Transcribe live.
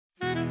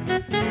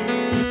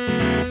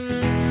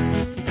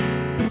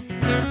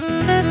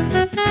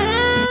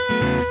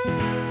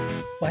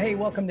Hey,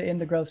 welcome to In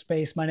the Growth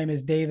Space. My name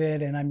is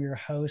David, and I'm your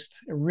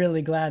host.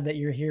 Really glad that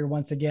you're here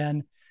once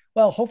again.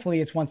 Well, hopefully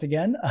it's once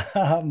again.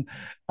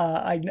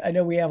 I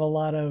know we have a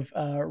lot of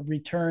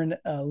return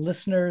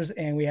listeners,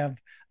 and we have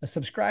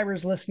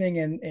subscribers listening.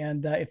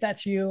 And if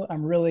that's you,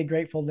 I'm really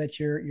grateful that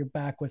you're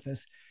back with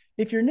us.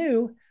 If you're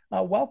new,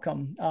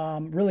 welcome.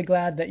 Really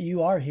glad that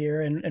you are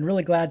here, and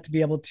really glad to be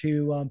able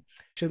to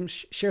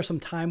share some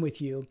time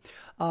with you.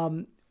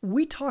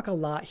 We talk a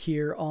lot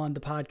here on the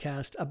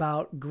podcast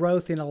about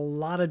growth in a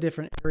lot of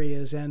different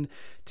areas. And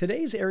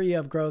today's area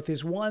of growth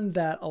is one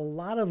that a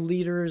lot of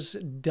leaders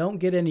don't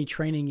get any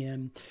training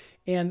in.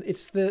 And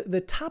it's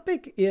the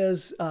topic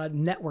is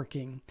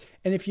networking.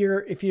 And if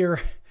you're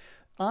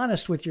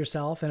honest with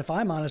yourself, and if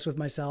I'm honest with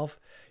myself,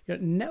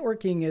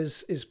 networking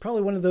is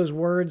probably one of those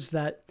words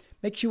that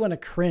makes you want to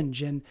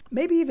cringe and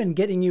maybe even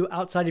getting you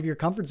outside of your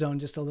comfort zone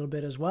just a little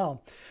bit as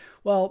well.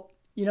 Well,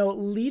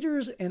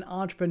 leaders and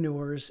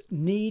entrepreneurs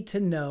need to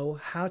know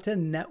how to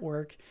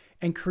network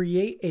and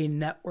create a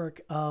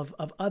network of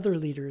other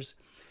leaders.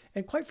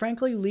 And quite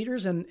frankly,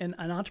 leaders and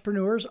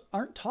entrepreneurs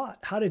aren't taught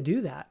how to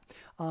do that.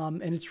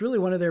 And it's really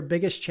one of their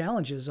biggest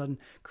challenges on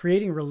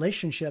creating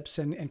relationships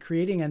and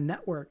creating a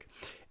network.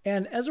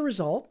 And as a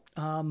result,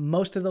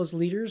 most of those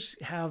leaders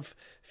have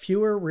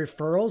fewer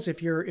referrals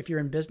if you're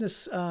in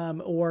business,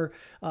 or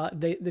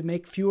they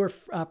make fewer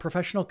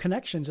professional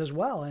connections as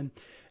well.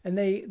 And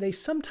they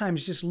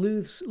sometimes just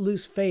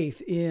lose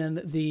faith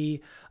in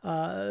the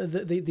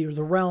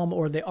realm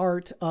or the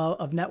art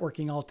of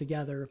networking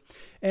altogether.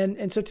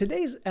 And so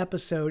today's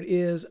episode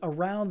is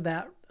around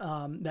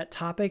that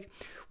topic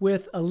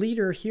with a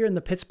leader here in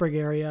the Pittsburgh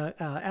area,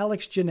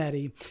 Alex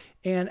Giannetti.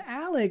 And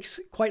Alex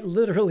quite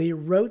literally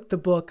wrote the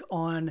book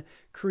on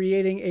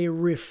creating a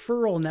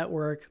referral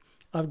network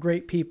of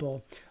great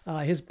people.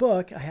 His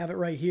book, I have it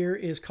right here,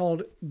 is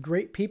called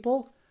Great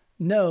People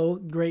Know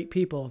Great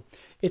People.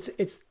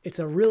 It's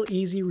a real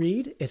easy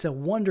read. It's a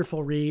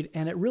wonderful read,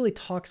 and it really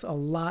talks a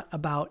lot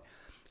about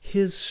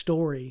his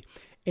story.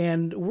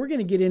 And we're going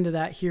to get into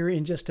that here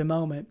in just a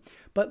moment.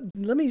 But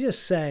let me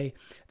just say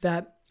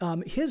that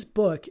his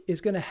book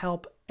is going to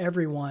help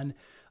everyone,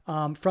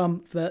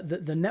 from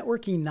the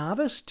networking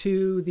novice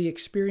to the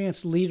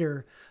experienced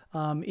leader,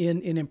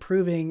 in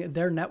improving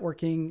their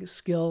networking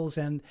skills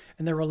and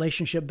their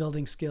relationship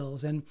building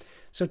skills. And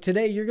so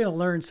today you're going to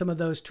learn some of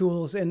those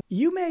tools, and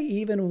you may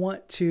even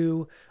want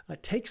to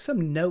take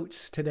some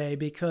notes today,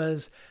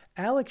 because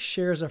Alex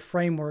shares a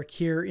framework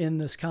here in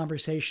this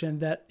conversation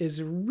that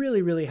is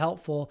really, really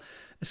helpful,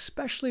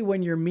 especially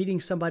when you're meeting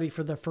somebody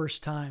for the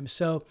first time.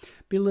 So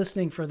be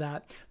listening for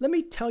that. Let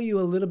me tell you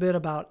a little bit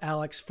about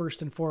Alex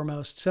first and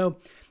foremost. So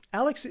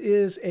Alex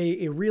is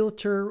a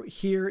realtor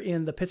here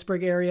in the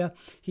Pittsburgh area.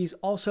 He's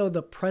also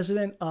the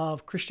president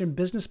of Christian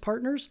Business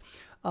Partners,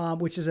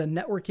 which is a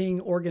networking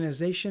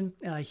organization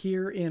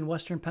here in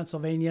Western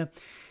Pennsylvania.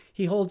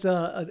 He holds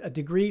a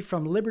degree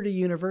from Liberty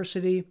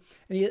University,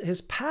 and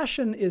his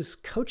passion is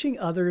coaching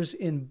others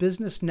in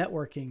business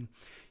networking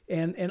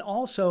and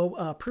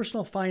also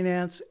personal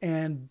finance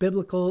and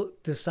biblical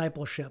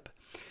discipleship.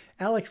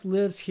 Alex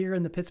lives here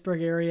in the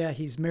Pittsburgh area.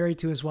 He's married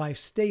to his wife,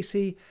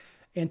 Stacy,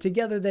 and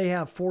together they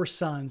have 4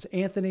 sons,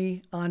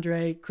 Anthony,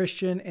 Andre,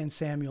 Christian, and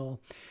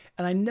Samuel.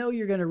 And I know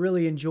you're going to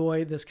really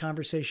enjoy this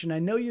conversation. I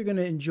know you're going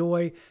to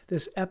enjoy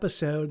this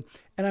episode.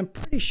 And I'm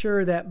pretty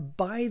sure that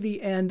by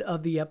the end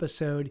of the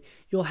episode,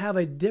 you'll have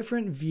a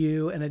different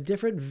view and a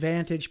different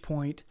vantage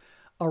point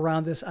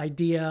around this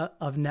idea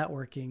of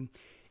networking.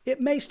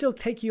 It may still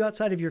take you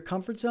outside of your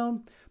comfort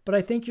zone, but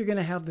I think you're going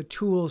to have the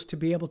tools to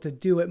be able to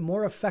do it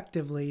more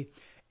effectively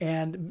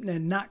and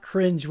not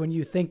cringe when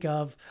you think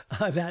of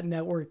that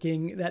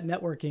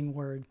networking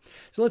word.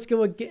 So let's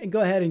go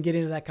ahead and get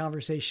into that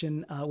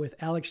conversation with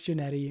Alex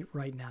Giannetti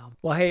right now.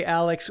 Well, hey,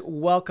 Alex,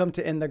 welcome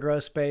to In the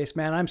Growth Space.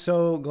 Man, I'm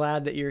so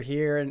glad that you're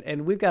here,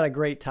 and we've got a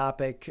great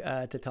topic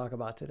to talk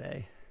about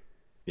today.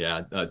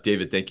 Yeah,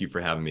 David, thank you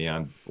for having me.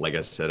 I'm, like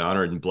I said,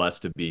 honored and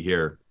blessed to be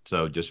here.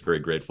 So just very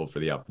grateful for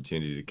the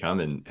opportunity to come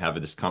and have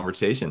this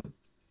conversation.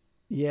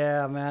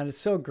 Yeah, man, it's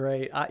so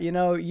great.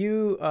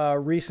 You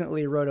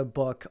recently wrote a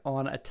book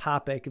on a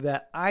topic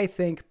that I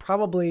think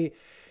probably,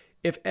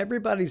 if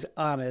everybody's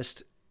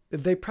honest,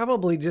 they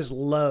probably just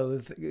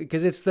loathe,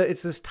 because it's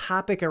this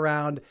topic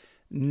around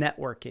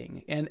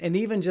networking, and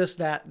even just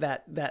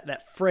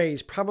that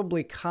phrase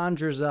probably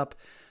conjures up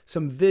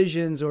some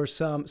visions or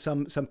some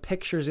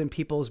pictures in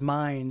people's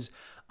minds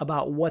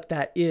about what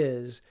that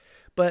is.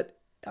 But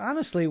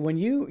honestly, when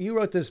you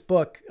wrote this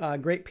book,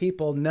 Great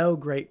People Know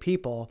Great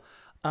People,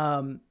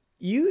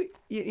 you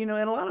know,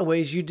 in a lot of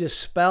ways, you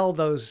dispel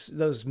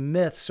those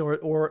myths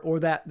or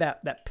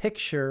that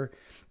picture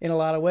in a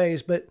lot of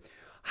ways. But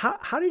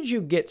how did you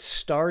get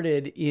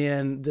started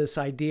in this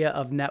idea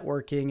of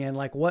networking, and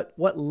like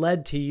what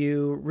led to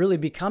you really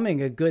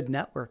becoming a good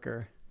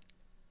networker?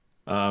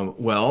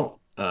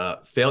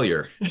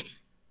 Failure.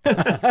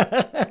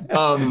 Literally,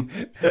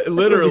 a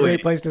Literally,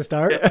 great place to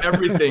start.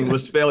 everything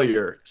was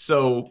failure.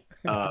 So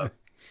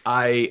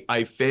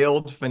I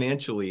failed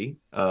financially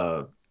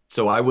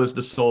So I was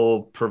the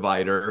sole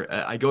provider.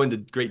 I go into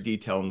great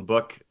detail in the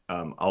book.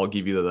 I'll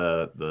give you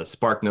the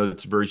Spark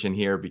Notes version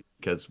here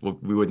because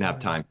we wouldn't have Yeah.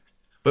 time.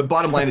 But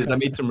bottom line is, I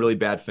made some really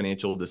bad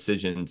financial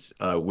decisions,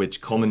 which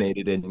Sure.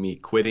 culminated in me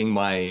quitting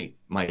my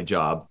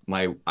job.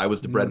 I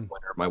was the Mm.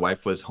 breadwinner. My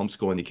wife was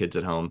homeschooling the kids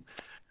at home,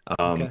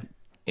 um, Okay.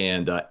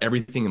 and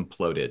everything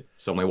imploded.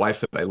 So my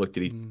wife and I looked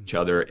at Mm. each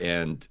other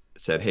and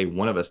said, "Hey,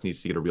 one of us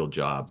needs to get a real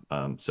job."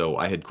 So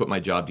I had quit my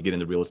job to get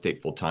into real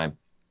estate full time,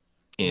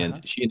 and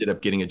Uh-huh. she ended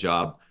up getting a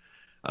job.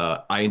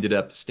 I ended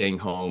up staying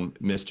home,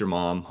 Mr.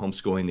 Mom,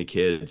 homeschooling the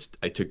kids.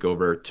 I took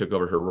over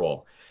her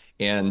role.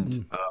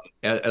 And Mm.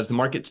 as the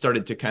market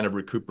started to kind of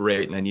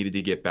recuperate and I needed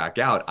to get back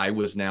out, I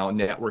was now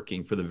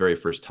networking for the very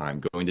first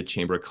time, going to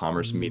Chamber of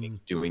Commerce meetings,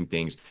 Mm. doing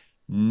things.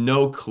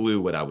 No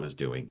clue what I was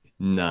doing,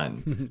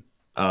 none.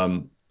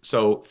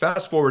 So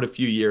fast forward a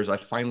few years, I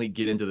finally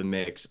get into the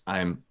mix.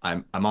 I'm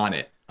on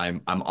it.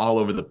 I'm all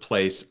over the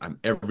place. I'm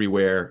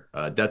everywhere.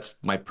 That's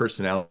my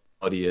personality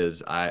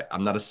is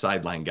I'm not a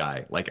sideline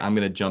guy. Like I'm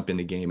gonna jump in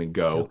the game and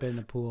go. Jump in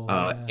the pool.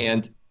 Uh, Yeah.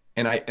 and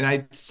and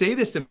I say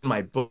this in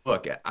my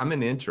book. I'm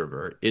an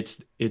introvert.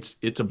 It's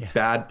a Yeah.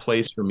 bad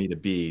place for me to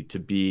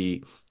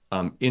be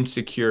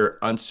insecure,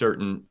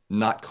 uncertain,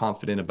 not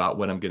confident about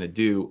what I'm gonna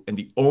do. And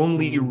the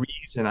only Mm.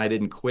 reason I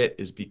didn't quit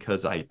is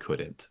because I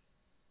couldn't.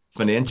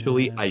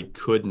 Financially, Yeah. I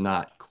could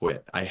not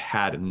quit. I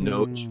had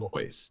no Mm.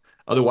 choice.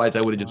 Otherwise,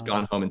 I would have just Wow.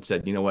 gone home and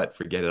said, you know what,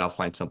 forget it. I'll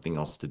find something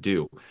else to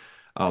do.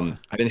 Yeah.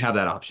 I didn't have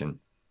that option.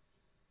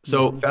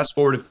 So Mm-hmm. fast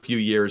forward a few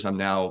years, I'm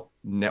now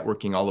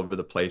networking all over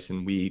the place,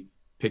 and we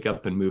pick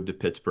up and move to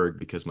Pittsburgh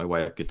because my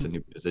wife gets a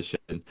new position,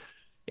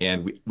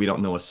 and we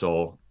don't know a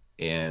soul.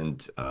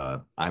 And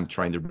I'm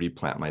trying to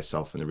replant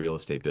myself in the real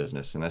estate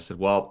business. And I said,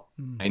 well,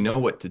 Mm. I know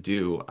what to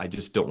do. I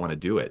just don't want to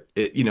do it.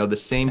 The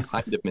same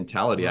kind of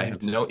mentality. I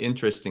have Right. no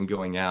interest in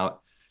going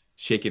out,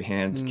 shaking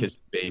hands, Mm.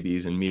 kissing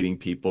babies, and meeting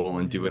people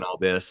and Yeah. doing all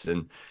this.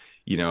 And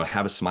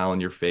have a smile on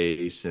your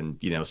face and,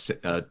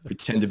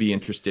 pretend to be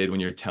interested when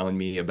you're telling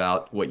me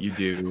about what you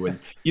do. And,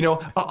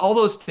 all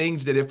those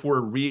things that if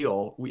we're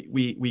real,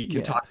 we can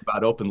Yeah. talk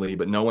about openly,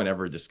 but no one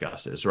ever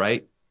discusses,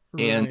 right?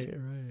 And Right.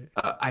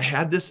 Right. I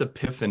had this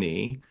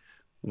epiphany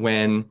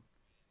when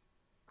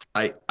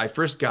I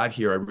first got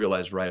here. I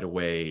realized right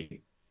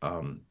away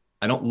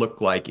I don't look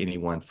like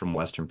anyone from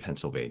Western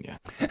Pennsylvania,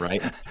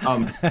 right?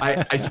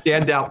 I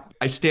stand out.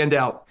 I stand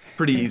out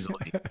pretty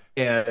easily,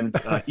 and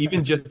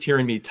even just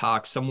hearing me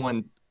talk,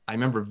 someone I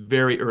remember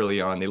very early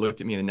on, they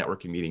looked at me in a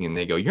networking meeting and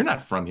they go, "You're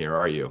not from here,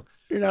 are you?"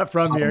 You're not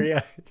from here. Um,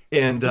 Yeah.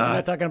 and You're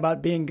not talking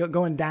about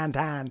going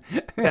downtown.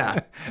 Yeah,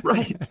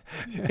 right.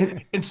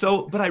 And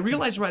so, but I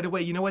realized right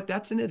away, you know what?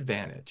 That's an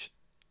advantage,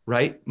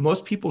 right?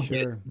 Most people get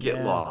Sure. get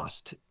Yeah.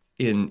 lost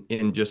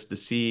in just the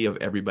sea of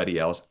everybody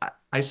else.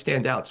 I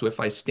stand out. So if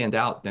I stand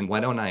out, then why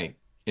don't I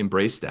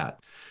embrace that?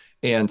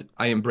 And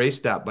I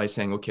embrace that by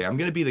saying, okay, I'm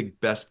going to be the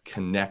best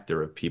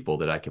connector of people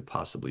that I could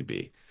possibly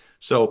be.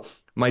 So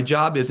my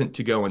job isn't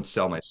to go and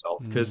sell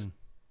myself because Mm.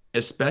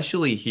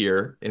 especially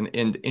here in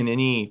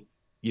any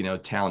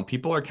town,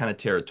 people are kind of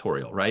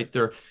territorial, right?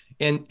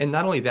 And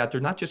not only that,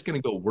 they're not just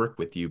going to go work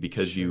with you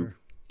because you Sure.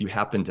 you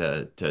happen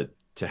to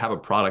have a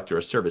product or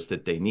a service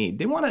that they need.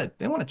 They want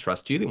to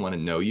trust you. They want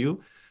to know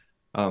you.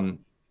 Um,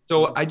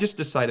 so I just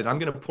decided I'm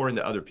going to pour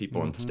into other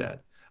people Mm-hmm. instead.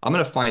 I'm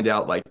going to find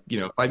out, like,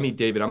 if I meet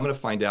David, I'm going to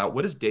find out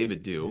what does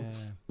David do. Yeah.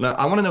 Now,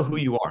 I want to know who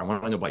you are. I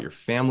want to know about your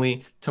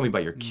family. Tell me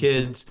about your Mm-hmm.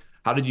 kids.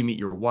 How did you meet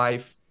your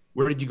wife?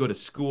 Where did you go to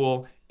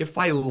school? If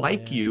I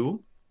like Yeah.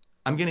 you,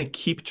 I'm going to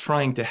keep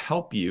trying to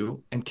help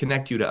you and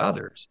connect you to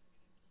others.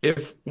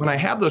 If when I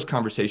have those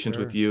conversations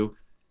with Sure. you,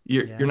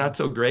 you're Yeah. not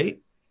so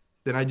great,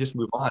 then I just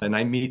move on and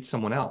I meet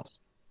someone else.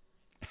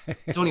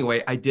 So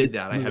anyway, I did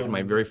that. I Move had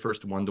my on. very Yeah.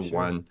 first Sure.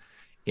 one-to-one,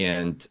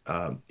 and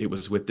it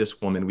was with this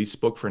woman. We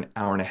spoke for an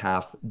hour and a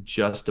half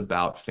just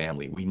about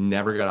family. We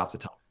never got off the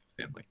topic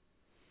of family.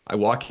 I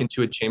walk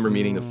into a chamber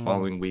meeting the Mm.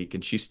 following week,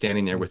 and she's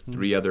standing there with Mm-hmm.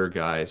 three other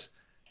guys,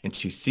 and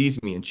she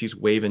sees me, and she's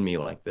waving me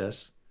like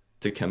this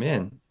to come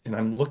in, and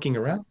I'm looking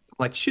around. I'm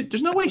like, shoot,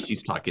 there's no way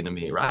she's talking to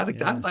me, right?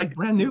 Like I'm Yeah. like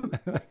brand new.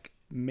 Like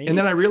And then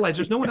me? I realized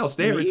there's no one else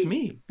there. It's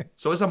Me? me.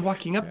 So as I'm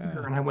walking up to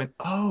her, Yeah. and I went,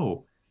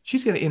 oh,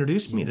 she's going to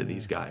introduce me to Yeah.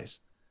 these guys.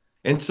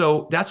 And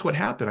so that's what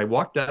happened. I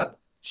walked up.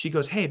 She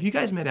goes, hey, have you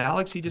guys met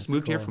Alex? He just That's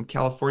moved here cool. from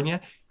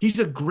California. He's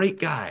a great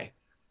guy.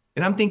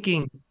 And I'm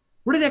thinking,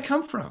 where did that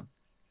come from?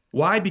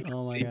 Why? Because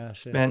Oh my I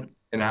gosh. Yeah. spent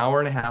an hour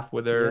and a half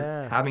with her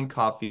Yeah. having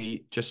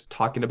coffee, just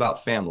talking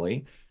about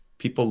family.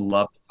 People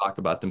love to talk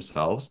about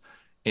themselves.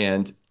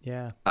 And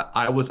Yeah.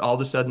 I was all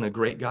of a sudden a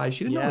great guy.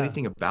 She didn't know Yeah.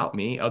 anything about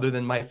me other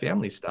than my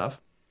family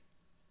stuff.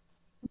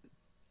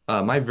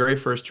 My very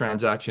first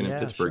transaction in Yeah.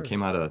 Pittsburgh Sure.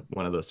 came out of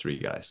one of those three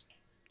guys.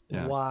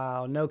 Yeah.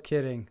 Wow, no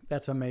kidding.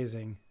 That's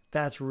amazing.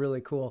 That's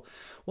really cool.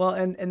 Well,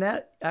 and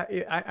that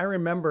I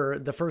remember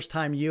the first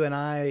time you and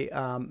I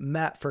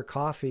met for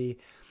coffee,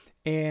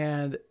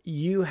 and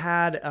you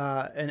had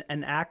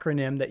an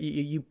acronym that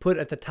you put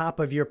at the top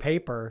of your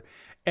paper,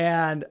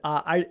 And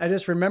I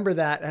just remember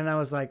that, and I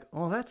was like,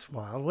 oh, that's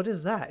wild. What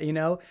is that?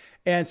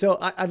 And so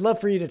I'd love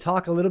for you to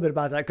talk a little bit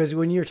about that, because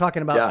when you're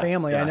talking about Yeah,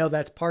 family, I yeah. know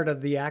that's part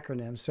of the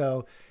acronym.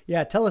 So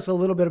yeah, tell us a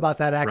little bit about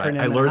that Right. I acronym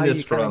and how learned this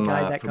you kind of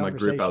guide that from a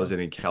group I was conversation.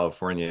 in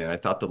California, and I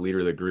thought the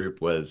leader of the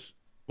group was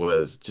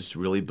just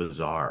really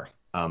bizarre.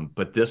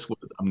 But this was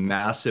a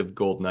massive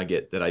gold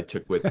nugget that I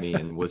took with me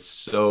and was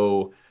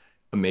so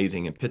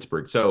amazing in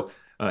Pittsburgh. So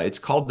it's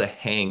called the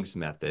Hangs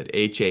method,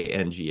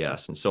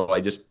 Hangs. And so I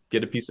just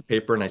get a piece of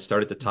paper and I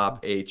start at the Mm-hmm. top,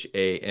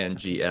 Okay.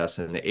 Hangs,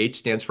 and the H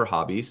stands for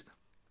hobbies.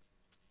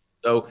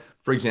 So,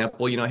 for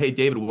example, hey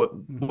David, what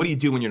Mm-hmm. do you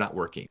do when you're not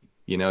working?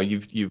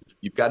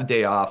 You've got a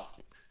day off,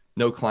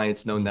 no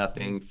clients, no Mm-hmm.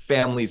 nothing,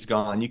 family's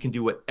gone. You can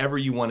do whatever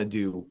you want to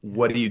do.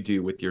 What Yeah. do you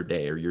do with your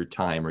day or your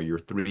time or your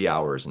 3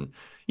 hours? And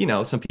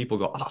some people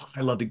go, oh,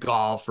 I love to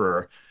golf,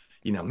 or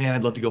man,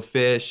 I'd love to go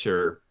fish,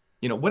 or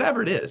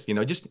whatever it is.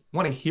 Just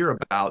want to hear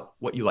about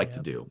what you like to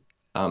Yep. do.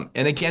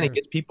 And again, it Sure.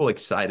 gets people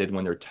excited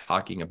when they're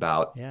talking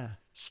about Yeah.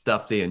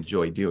 stuff they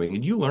enjoy doing,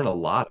 and you learn a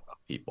lot about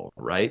people,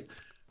 right?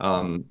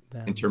 In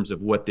Then. terms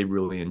of what they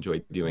really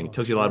enjoy doing. It Oh,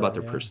 tells you a lot about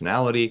sure. their Yeah.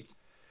 personality.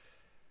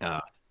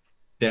 Uh,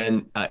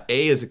 then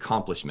A is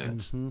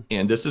accomplishments. Mm-hmm.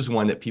 And this is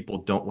one that people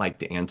don't like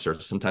to answer.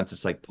 Sometimes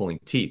it's like pulling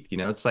teeth.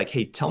 It's like,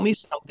 hey, tell me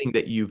something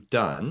that you've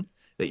done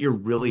that you're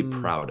really Mm.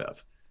 proud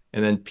of.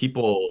 And then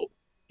people,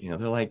 they're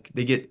like,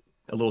 they get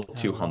a little I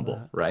too love humble,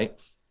 that. right?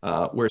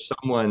 Where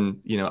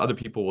someone, other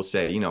people will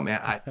say, man,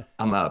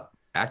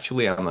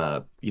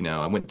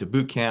 I went to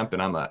boot camp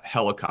and I'm a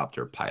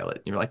helicopter pilot.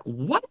 And you're like,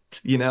 what?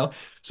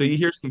 So you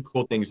hear some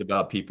cool things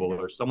about people,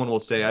 or someone will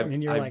say,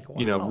 And you're I've, like,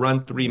 wow.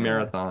 run three Yeah.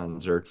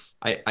 marathons, or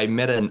I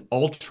met an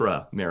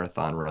ultra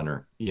marathon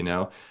runner.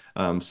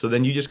 So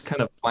then you just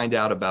kind of find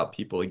out about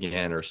people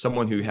again, or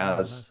someone who Wow. has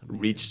That's amazing.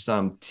 reached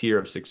some tier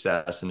of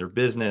success in their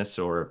business,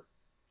 or,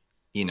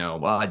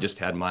 well, I just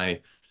had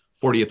my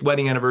 40th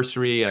wedding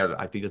anniversary.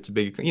 I think it's a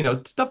big,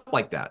 stuff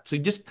like that. So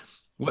just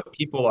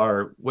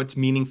what's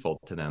meaningful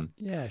to them.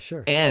 Yeah.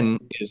 Sure. N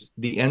is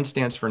the N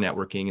stands for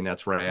networking. And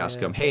that's where I ask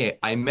them, Yeah. hey,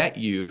 I met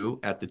you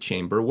at the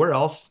chamber. Where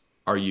else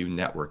are you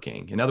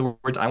networking? In other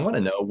words, I want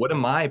to know, what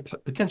am I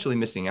potentially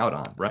missing out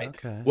on, right?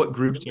 Okay. What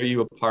groups are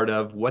you a part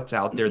of? What's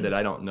out there that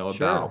I don't know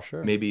Sure. about?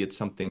 Sure. Maybe it's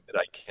something that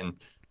I can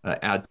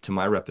add to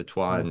my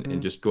repertoire, and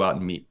Mm-hmm. just go out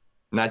and meet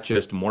not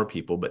just more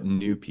people, but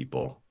new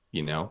people.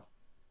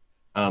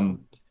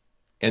 Um,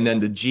 and then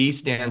the G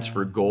stands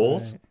for Yeah.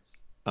 goals,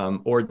 Right.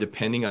 or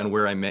depending on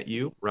where I met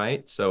you,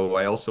 right? So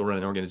I also run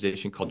an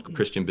organization called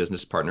Christian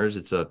Business Partners.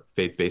 It's a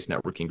faith-based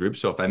networking group.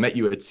 So if I met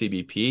you at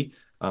CBP,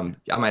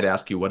 I might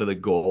ask you, what are the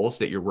goals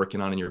that you're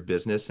working on in your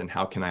business, and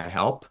how can I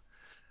help?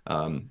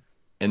 Um,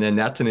 and then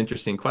that's an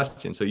interesting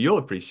question. So you'll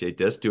appreciate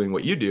this, doing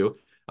what you do.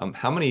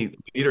 How many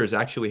leaders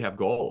actually have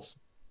goals?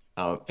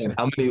 And Sure.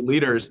 how many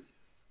leaders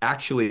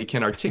actually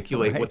can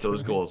articulate what Right.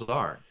 those Right. goals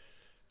are?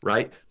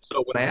 Right?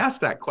 So when I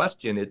ask that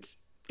question,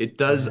 it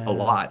does a Yeah.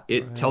 lot.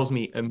 It Right. tells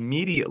me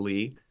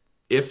immediately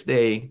if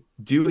they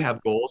do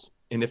have goals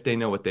and if they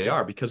know what they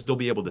are, because they'll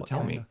be able to What tell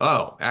kind me, of?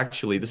 oh,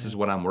 actually, this Yeah. is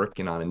what I'm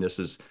working on, and this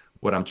is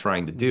what I'm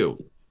trying to Mm.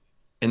 do.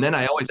 And then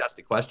I always ask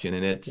the question,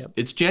 and it's Yep.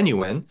 it's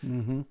genuine.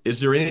 Mm-hmm. Is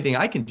there anything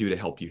I can do to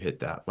help you hit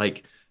that?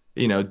 Like,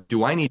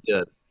 do I need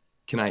to,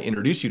 can I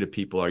introduce you to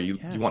people? Do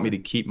Yeah. you want me to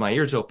Sure. keep my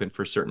ears open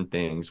for certain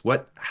things?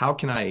 How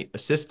can I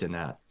assist in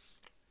that?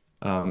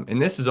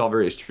 And this is all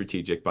very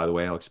strategic, by the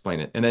way. I'll explain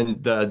it. And then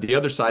the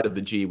other side of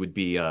the G would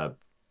be,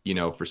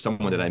 for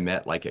someone that I Mm.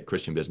 met like at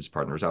Christian Business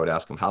Partners, I would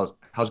ask them,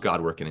 how's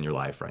God working in your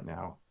life right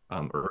now,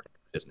 or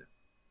business?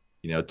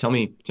 Tell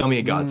me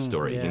a God Mm.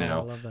 story. Yeah.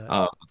 I love that.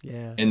 Um,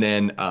 Yeah. and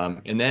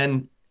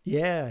then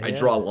Yeah. I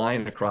draw a Yeah.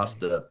 line That's across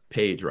great. the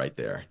page right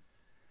there,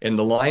 and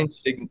the line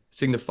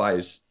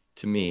signifies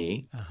to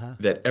me Uh huh.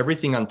 that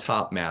everything on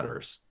top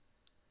matters.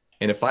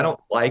 And if I don't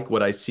like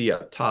what I see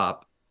up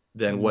top,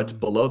 then what's Mm.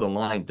 below the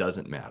line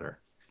doesn't matter.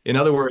 In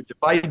other words,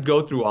 if I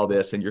go through all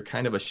this and you're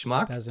kind of a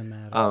schmuck, Doesn't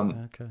matter.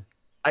 um, Okay.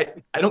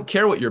 I don't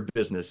care what your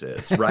business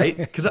is, right?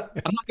 Because I'm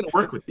not going to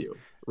work with you,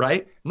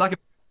 right? I'm not going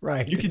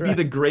to, you Right. could be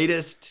the Right.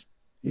 greatest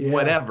Yeah.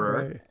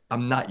 whatever. Right.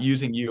 I'm not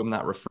using you. I'm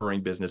not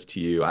referring business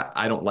to you.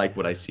 I don't like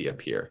what I Yeah. see up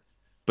here.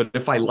 But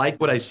if I like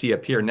what I see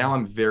up here, now Mm.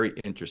 I'm very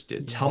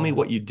interested. Tell me Yeah.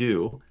 what you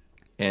do,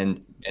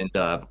 and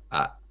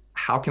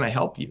how can I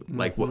help you?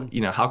 Like,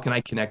 Mm-hmm. how can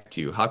I connect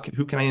you?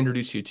 Who can I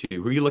introduce you to?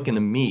 Who are you looking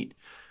to Yeah. meet?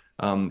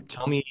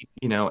 Tell me,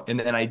 and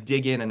then I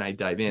dig in and I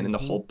dive in. And the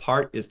Mm-hmm. whole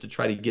part is to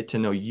try to get to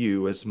know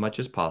you as much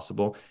as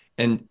possible,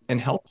 and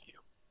help you.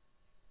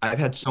 I've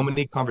had so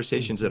many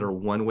conversations that Mm-hmm. are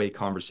one-way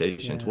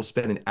conversations. Yeah. We'll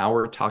spend an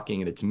hour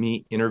talking, and it's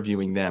me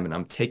interviewing them, and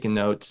I'm taking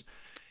notes,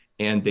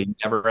 and they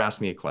never ask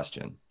me a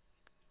question.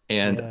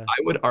 And Yeah.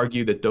 I would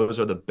argue that those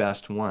are the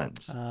best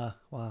ones,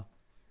 Wow.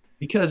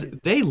 because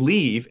they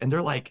leave and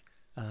they're like,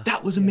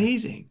 that was Yeah.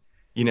 amazing.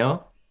 You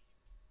know?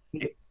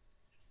 Yeah.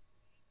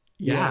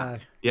 Yeah.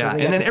 Because Yeah. they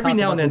And got then to every talk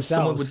now and about then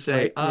someone would themselves,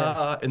 say, right?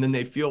 Yeah. and then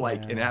they feel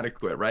like Yeah.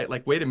 inadequate, right?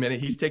 Like, wait a minute,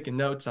 he's taking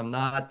notes. I'm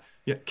not,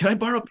 yeah, can I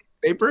borrow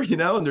paper?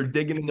 And they're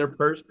digging in their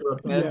purse for a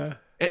pen.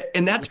 Yeah.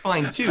 And that's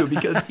fine too,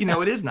 because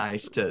it is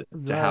nice to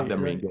have Right,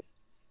 them right. re-engage.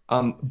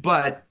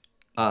 But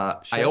I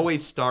Sure.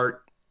 always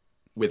start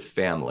with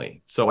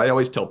family. So I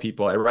always tell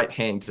people I write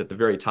hangs at the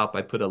very top.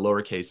 I put a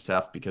lowercase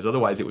f because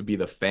otherwise it would be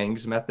the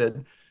fangs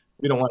method.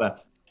 We don't want to.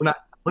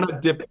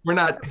 We're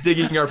not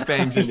digging our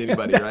fangs into Yeah,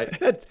 anybody, right?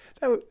 that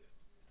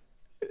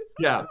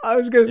Yeah, I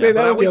was gonna yeah. say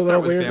But that I would be always a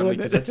little start with weird, family wouldn't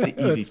because it? that's the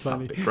easy That's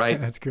funny. topic, right?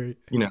 That's great.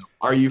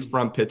 Are you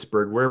from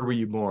Pittsburgh? Where were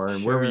you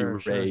born? Where were Sure, you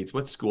sure. raised?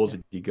 What schools Yeah.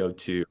 did you go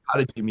to? How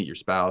did you meet your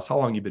spouse? How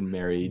long you been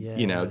married?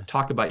 Yeah.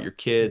 Talk about your Yeah.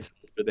 kids.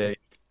 Are they?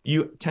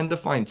 You tend to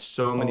find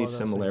so many All of those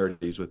things.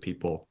 similarities with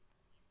people.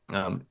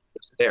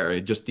 It's there,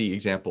 just the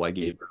example I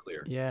gave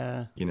earlier.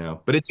 Yeah.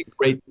 But it's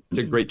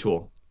a great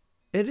tool.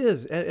 It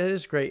is. It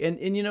is great. And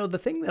the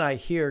thing that I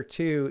hear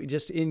too,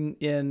 just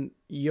in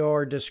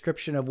your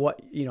description of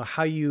what,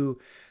 how you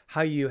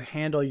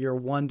handle your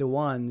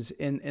one-to-ones,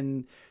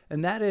 and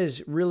that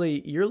is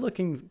really, you're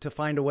looking to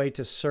find a way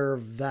to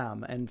serve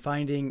them and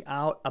finding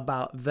out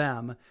about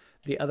them,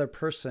 the other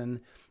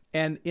person.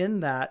 And in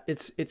that,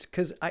 it's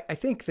because I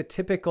think the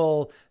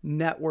typical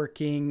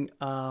networking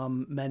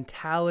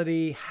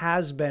mentality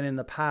has been in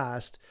the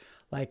past,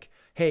 like,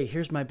 hey,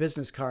 here's my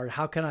business card.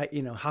 How can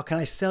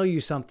I sell you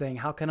something?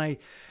 How can I,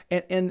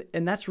 and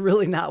that's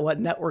really not what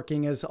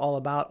networking is all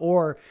about.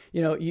 Or,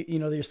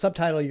 your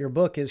subtitle of your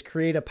book is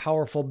create a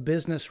powerful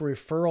business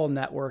referral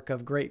network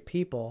of great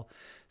people.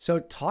 So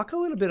talk a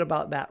little bit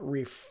about that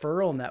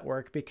referral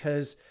network,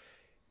 because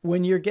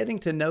when you're getting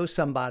to know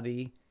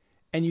somebody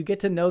and you get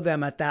to know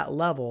them at that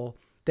level,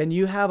 then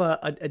you have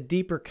a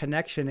deeper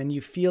connection, and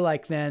you feel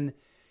like then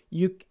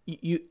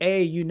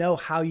you know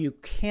how you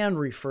can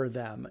refer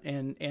them.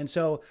 And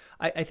so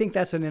I think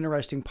that's an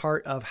interesting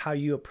part of how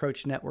you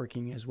approach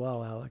networking as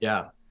well, Alex.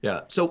 Yeah,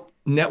 yeah. So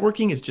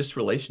networking is just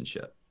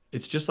relationship.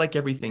 It's just like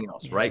everything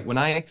else, Yeah. right? When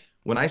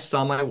I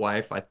saw my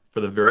wife, for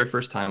the very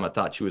first time, I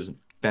thought she was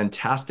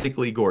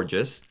fantastically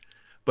gorgeous,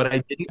 but I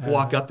didn't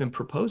walk Uh, up and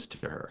propose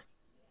to her.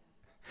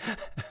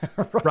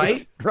 right,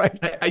 Right? right.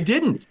 I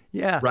didn't.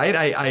 Yeah. Right?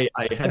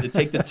 I had to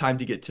take the time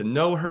to get to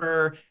know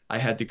her. I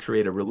had to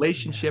create a Yeah.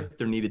 relationship.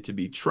 There needed to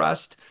be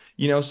trust.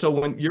 So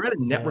when you're at a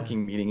Yeah.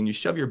 networking meeting and you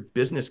shove your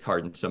business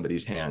card in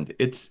somebody's hand,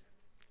 it's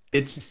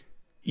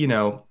you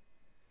know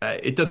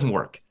it doesn't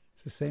work.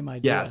 It's the same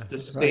Yeah, it's idea. the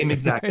same Right.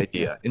 exact Yeah.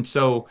 idea. And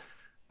so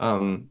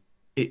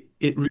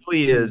it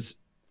really Hmm. is.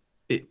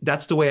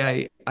 That's the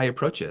way I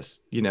approach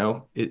this.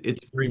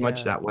 It's very much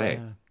Yeah. that way.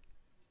 Yeah.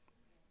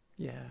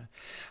 Yeah.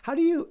 How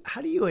do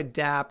you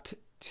adapt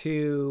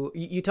to,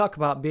 you talk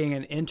about being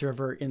an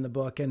introvert in the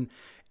book, and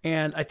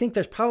I think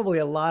there's probably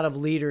a lot of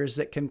leaders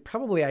that can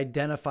probably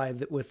identify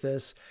with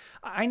this.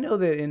 I know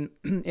that in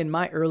in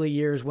my early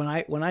years, when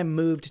I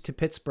moved to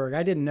Pittsburgh,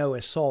 I didn't know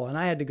a soul, and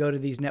I had to go to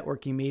these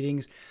networking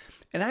meetings,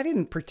 and I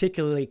didn't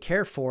particularly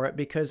care for it,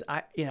 because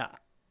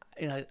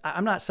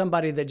I'm not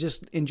somebody that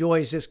just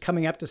enjoys just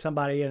coming up to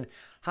somebody and,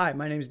 hi,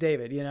 my name's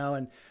David,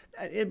 and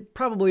it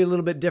probably a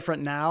little bit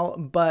different now,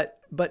 but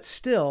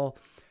still,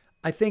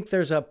 I think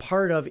there's a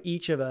part of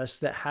each of us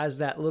that has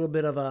that little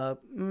bit of I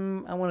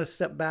want to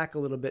step back a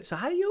little bit. So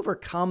how do you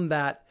overcome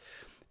that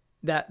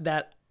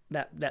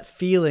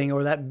feeling,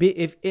 or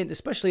if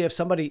especially if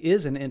somebody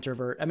is an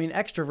introvert? I mean,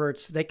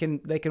 extroverts,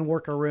 they can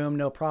work a room,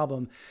 no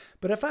problem.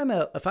 But if I'm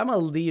a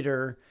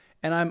leader,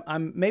 and I'm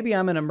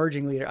an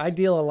emerging leader, I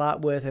deal a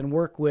lot with and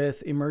work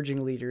with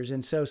emerging leaders.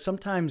 And so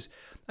sometimes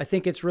I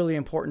think it's really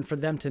important for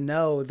them to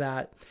know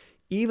that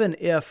even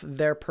if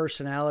their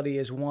personality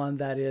is one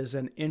that is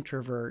an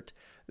introvert,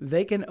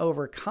 they can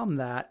overcome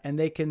that, and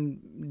they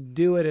can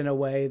do it in a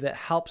way that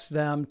helps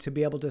them to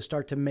be able to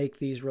start to make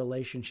these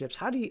relationships.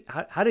 How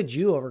did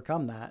you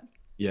overcome that?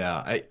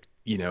 Yeah,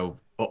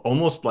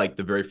 almost like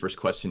the very first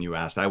question you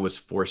asked, I was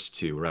forced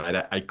to,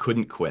 right? I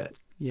couldn't quit.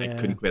 I Yeah,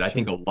 couldn't quit. I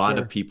think sure, a lot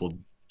of sure. people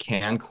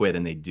can quit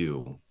and they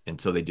do, and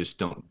so they just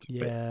don't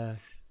do it. Yeah,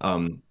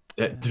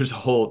 yeah. There's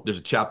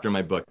a chapter in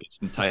my book.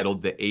 It's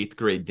entitled "The Eighth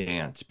Grade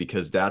Dance"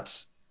 because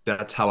that's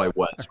how I I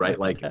was, right? remember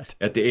Like that.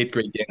 at the eighth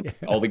grade dance,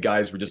 Yeah. all the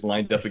guys were just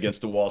lined up Just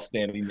against the wall,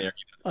 standing there,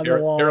 on the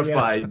wall, yeah.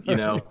 terrified,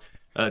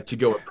 to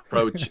go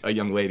approach a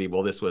young lady.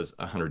 Well, this was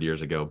 100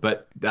 years ago,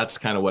 but that's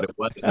kind of what it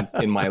was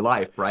in my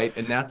life, right?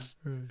 And that's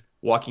Right.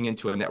 walking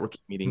into a networking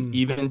meeting, Mm,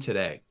 even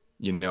today.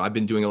 I've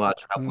been doing a lot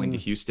of traveling to mm,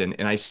 Houston,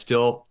 and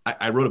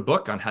I wrote a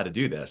book on how to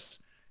do this.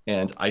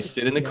 And I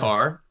sit in the yeah,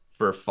 car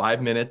for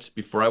 5 minutes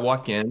before I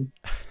walk in,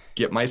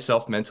 get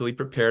myself mentally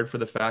prepared for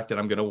the fact that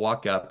I'm going to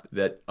walk up,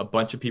 that a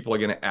bunch of people are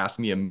going to ask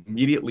me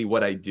immediately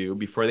what I do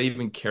before they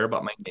even care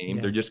about my name.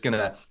 yeah,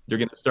 They're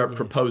going to start yeah.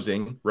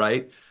 proposing,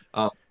 right?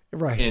 Um,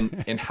 Right.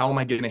 and how am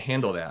I going to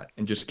handle that?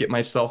 And just get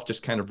myself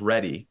just kind of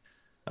ready.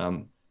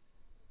 Um,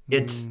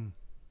 it's Mm,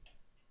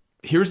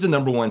 Here's the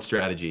number one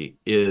strategy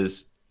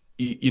is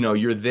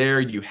you're there,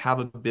 you have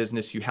a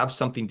business, you have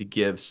something to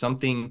give,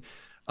 something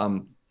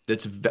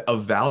that's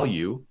of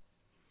value,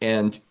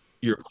 and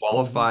you're hmm.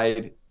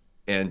 qualified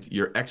and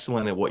you're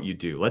excellent at what you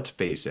do. Let's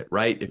face it,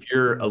 right? If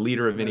you're a Mm,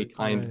 leader of any right,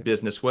 kind of right.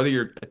 business, whether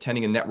you're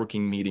attending a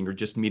networking meeting or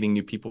just meeting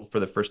new people for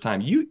the first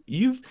time,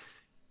 you've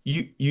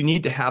you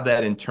need to have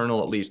that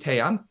internal at least.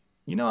 Hey, I'm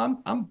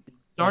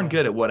darn Yeah.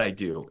 good at what I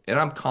do, and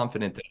I'm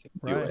confident that I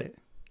can do it.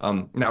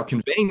 Right. Now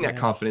conveying that Yeah.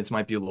 confidence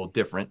might be a little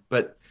different,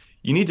 but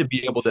you need to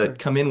be able to Sure.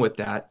 come in with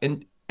that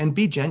and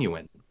be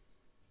genuine.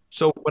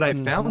 So what I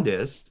Mm-hmm. found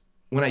is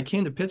when I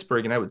came to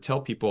Pittsburgh and I would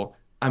tell people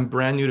I'm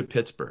brand new to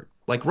Pittsburgh,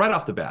 like right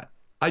off the bat,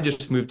 I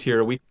just moved here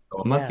a week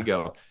ago, a month Yeah.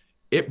 ago.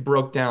 It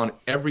broke down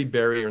every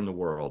barrier in the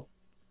world.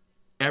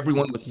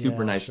 Everyone was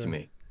super Yeah. nice to Sure.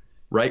 me,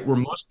 right? Where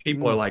most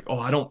people are Mm. like,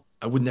 oh,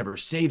 I would never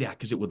say that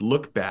because it would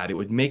look bad. It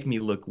would make me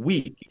look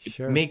weak. It would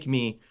Sure. make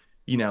me,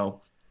 you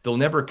know, they'll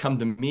never come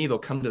to me. They'll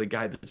come to the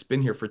guy that's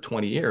been here for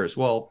 20 years.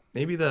 Well,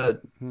 maybe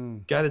the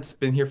Mm. guy that's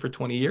been here for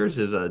 20 years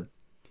is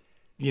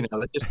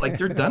just like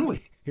they're done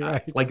with You're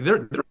that. right. Like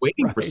they're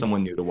waiting for Right.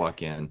 someone new to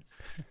walk in.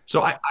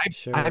 So I've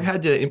Sure.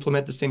 had to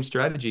implement the same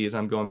strategy as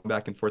I'm going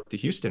back and forth to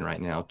Houston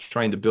right now,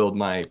 trying to build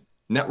my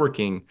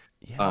networking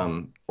Yeah.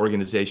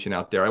 organization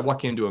out there. I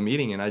walk into a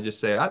meeting and I just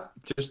say, I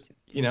just,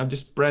 Yeah.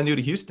 just brand new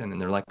to Houston.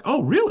 And they're like,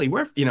 oh, really?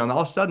 Where, and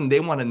all of a sudden they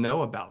want to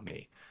know about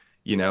me,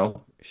 you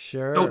know? So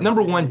Sure.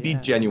 number Yeah. one, be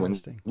Yeah. genuine.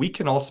 Interesting. We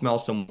can all smell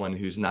someone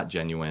who's not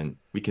genuine.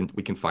 We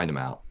can find them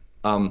out.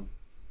 Um,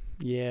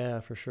 Yeah,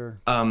 for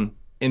sure.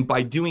 and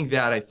by doing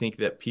that, I think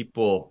that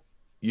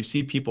you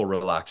see people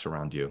relax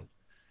around you.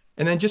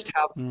 And then just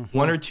have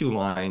one Mm-hmm. or two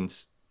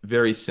lines,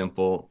 very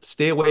simple.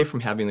 Stay away from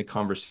having the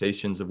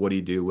conversations of what do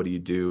you do? What do you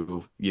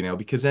do?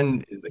 Because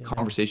then the Yeah.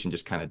 conversation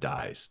just kind of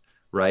dies,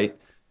 right?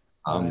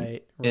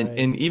 Right. And Right.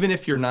 and even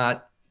if you're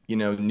not,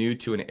 new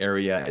to an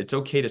area, it's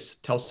okay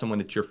to tell someone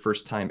it's your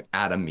first time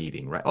at a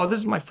meeting, right? Oh, this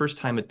is my first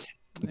time attending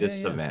Yeah.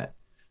 this Yeah. event,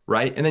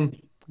 right? And then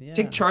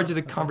take Yeah. charge of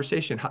the Okay.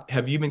 conversation.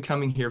 Have you been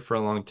coming here for a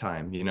long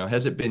time?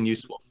 Has it been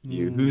useful for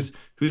you? Mm.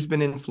 Who's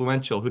been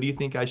influential? Who do you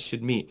think I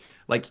should meet?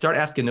 Like start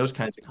asking those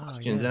kinds of Oh,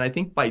 questions. And yeah. I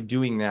think by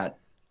doing that,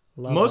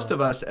 Love most that.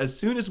 of us, as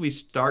soon as we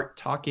start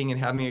talking and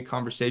having a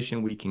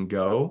conversation, we can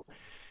go.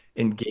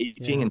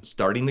 Engaging Yeah. and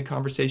starting the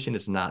conversation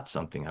is not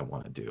something I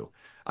want to do.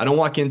 I don't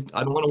want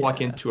to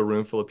walk Yeah. into a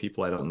room full of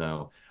people I don't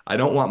know. I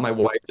don't want my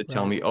wife to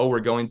tell Right. me, "Oh,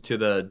 we're going to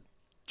the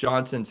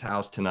Johnson's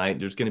house tonight.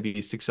 There's going to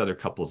be six other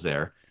couples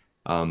there."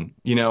 I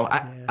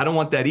Yeah. don't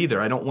want that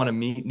either. I don't want to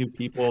meet new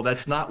people.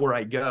 That's not where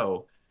I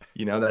go.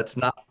 That's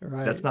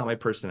Right. not my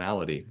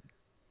personality.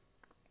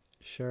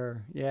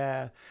 Sure.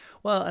 Yeah.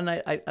 Well, and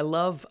I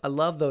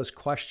love those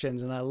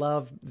questions, and I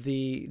love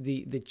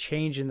the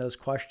change in those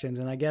questions.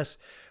 And I guess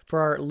for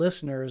our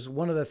listeners,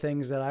 one of the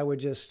things that I would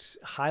just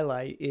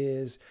highlight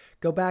is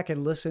go back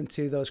and listen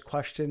to those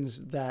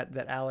questions that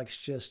Alex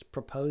just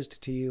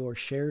proposed to you or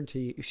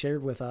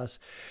shared with us,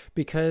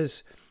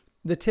 because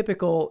the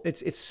typical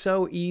it's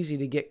so easy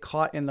to get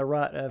caught in the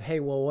rut of, hey,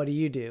 well, what do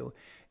you do?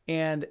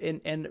 And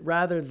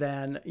rather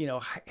than,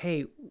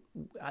 hey,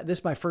 this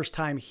is my first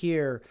time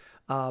here.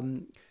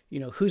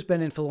 Who's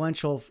been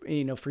influential,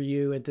 for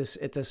you at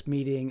this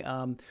meeting?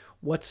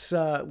 What's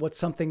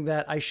something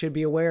that I should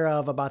be aware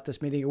of about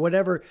this meeting, or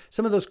whatever.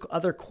 Some of those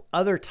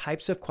other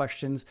types of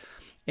questions.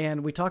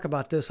 And we talk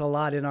about this a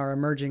lot in our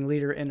emerging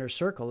leader inner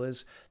circle,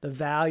 is the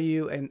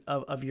value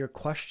of your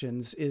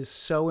questions is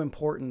so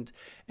important,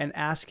 and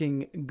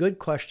asking good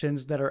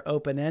questions that are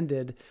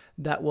open-ended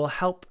that will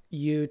help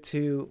you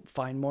to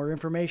find more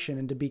information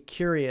and to be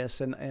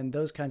curious, and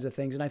those kinds of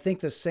things. And I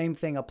think the same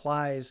thing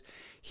applies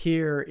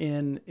here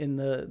in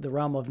the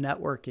realm of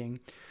networking.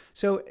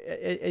 So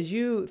as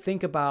you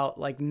think about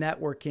like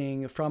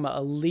networking from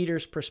a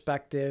leader's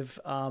perspective,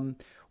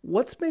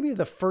 what's maybe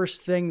the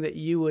first thing that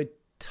you would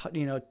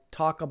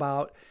talk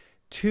about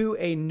to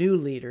a new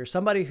leader,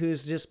 somebody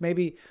who's just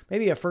maybe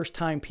a first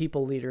time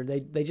people leader?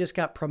 They just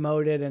got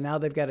promoted and now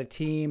they've got a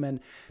team,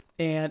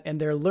 and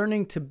they're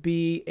learning to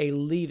be a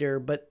leader,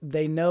 but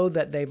they know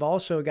that they've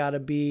also got to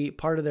be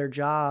part of their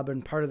job,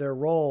 and part of their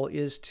role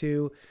is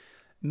to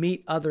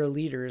meet other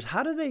leaders.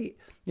 How do they,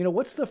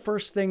 what's the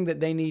first thing that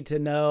they need to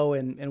know?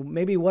 And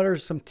maybe what are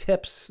some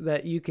tips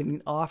that you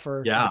can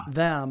offer Yeah.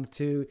 them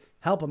to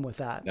help them with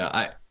that? No,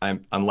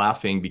 I'm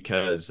laughing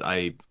because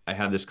I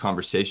have this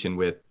conversation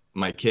with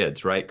my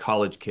kids, right?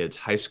 College kids,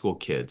 high school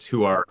kids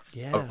who are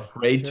Yeah,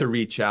 afraid to sure.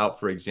 reach out,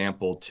 for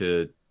example,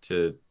 to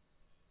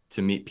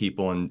meet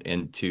people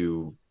and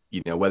to,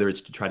 whether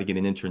it's to try to get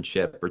an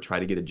internship or try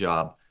to get a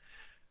job.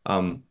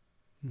 Um,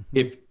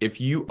 Mm-hmm.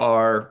 if you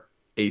are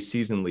a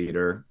seasoned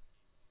leader,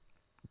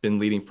 been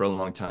leading for a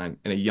long time,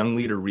 and a young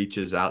leader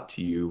reaches out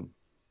to you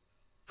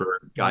for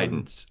Mm,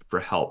 guidance, for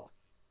help,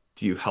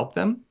 do you help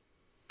them?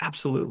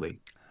 Absolutely.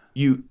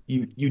 You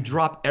yeah.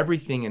 drop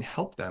everything and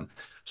help them.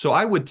 So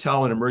I would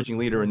tell an emerging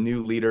leader, a Mm,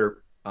 new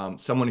leader,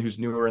 someone who's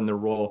newer in the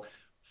role,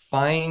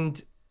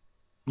 find,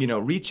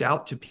 reach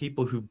out to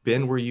people who've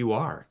been where you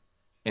are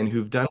and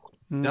who've done what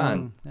you've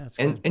done, that's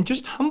and good.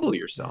 just humble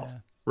yourself, Yeah,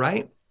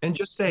 right? And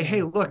just say, hey,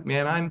 yeah, look,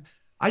 man, yeah.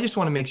 I just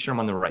want to make sure I'm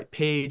on the right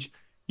page,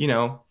 you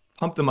know,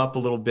 pump them up a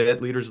little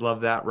bit. Leaders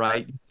love that,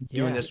 right? You've been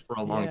doing Yeah, this for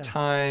a long yeah.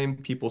 time.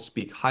 People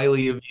speak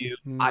highly of you.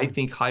 I Mm,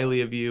 think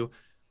highly of you.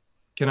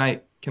 Can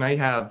I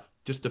have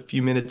just a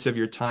few minutes of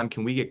your time?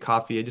 Can we get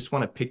coffee? I just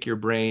want to pick your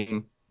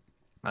brain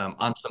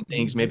on some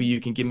things. Maybe mm-hmm.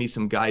 you can give me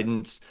some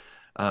guidance.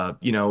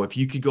 If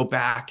you could go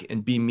back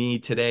and be me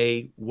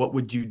today, what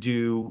would you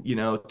do,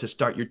 to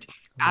start your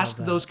Love ask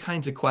that. those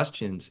kinds of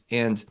questions.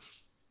 And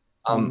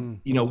Those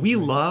are we great.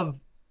 love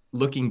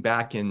looking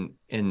back and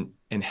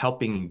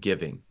helping and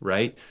giving,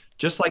 right?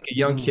 Just like a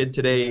young kid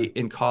today Yeah.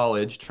 in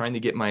college, trying to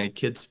get my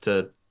kids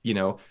to,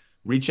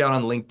 reach out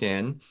on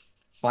LinkedIn,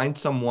 find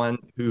someone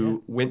Yeah.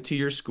 who went to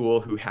your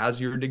school, who has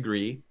your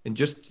degree, and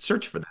just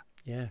search for them,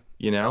 Yeah.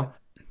 you know?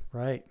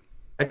 Right.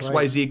 Right.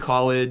 XYZ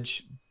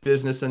college,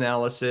 business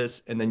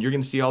analysis, and then you're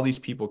going to see all these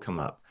people come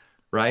up,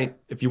 right?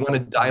 If you want to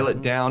dial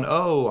it down,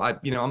 oh,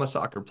 I'm a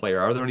soccer player.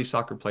 Are there any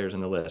soccer players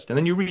on the list? And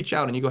then you reach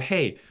out and you go,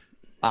 hey,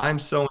 I'm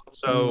so and Mm,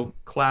 so,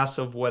 class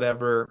of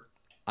whatever.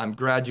 I'm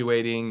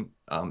graduating.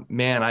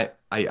 Man,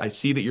 I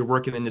see that you're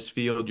working in this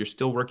field. You're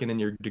still working in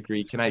your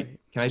degree. that's Can I great.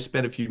 can I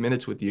spend a few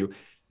minutes with you?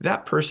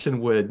 That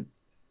person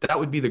that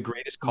would be the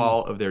greatest Mm,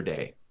 call of their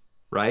day,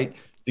 right?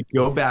 To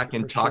go yeah, back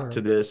and for talk to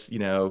sure. this,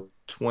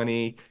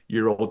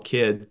 20-year-old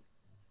kid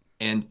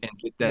and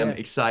get them Yeah.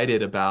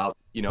 excited about,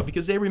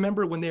 because they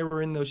remember when they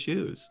were in those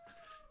shoes.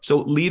 So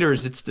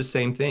leaders, it's the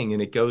same thing,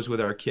 and it goes with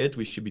our kids.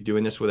 We should be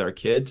doing this with our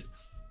kids.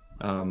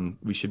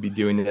 We should be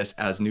doing this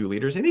as new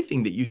leaders.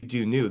 Anything that you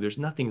do new, there's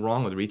nothing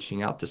wrong with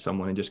reaching out to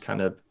someone and just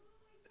kind of,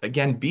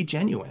 again, be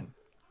genuine.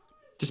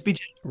 Just be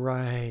genuine.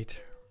 Right.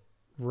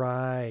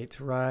 Right,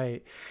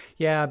 right.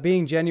 Yeah,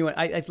 being genuine.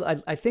 I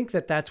think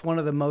that that's one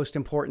of the most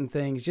important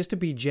things, just to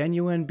be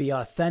genuine, be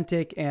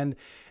authentic, and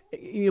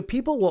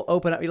people will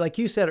open up. Like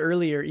you said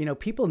earlier,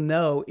 people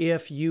know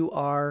if you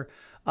are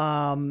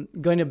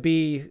going to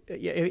be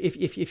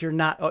if you're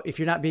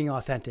not being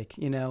authentic,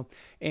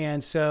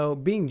 and so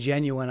being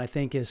genuine, I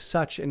think, is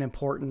such an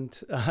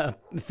important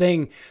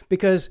thing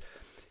because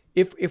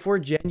if we're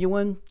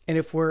genuine and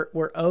if we're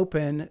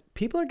open,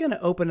 people are going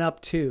to open up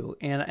too,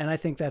 and I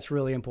think that's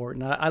really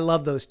important. I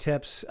love those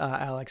tips,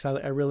 Alex.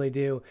 I really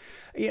do.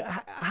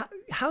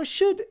 How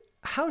should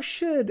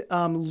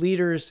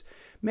leaders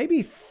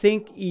maybe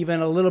think even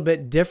a little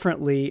bit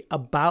differently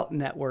about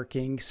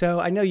networking? So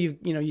I know you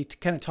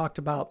kind of talked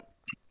about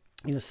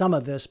some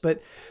of this,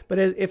 but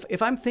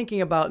if I'm thinking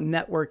about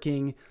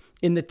networking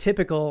in the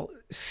typical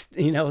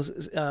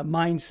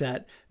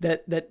mindset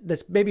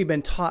that's maybe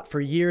been taught for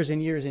years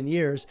and years and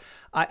years,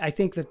 I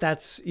think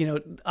that's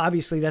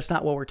obviously that's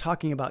not what we're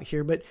talking about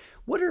here. But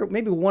what are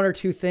maybe one or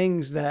two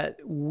things that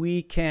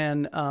we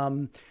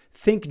can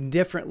think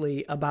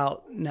differently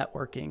about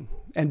networking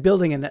and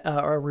building a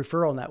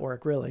referral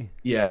network, really?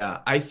 Yeah,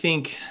 I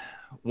think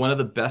one of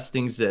the best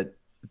things that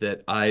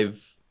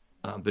I've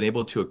been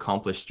able to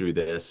accomplish through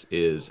this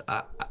is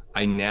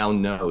I now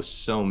know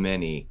so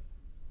many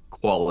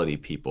quality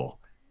people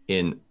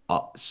in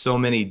so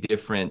many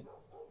different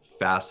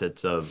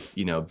facets of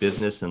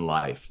business and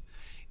life,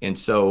 and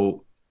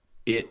so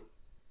it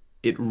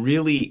it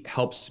really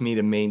helps me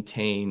to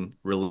maintain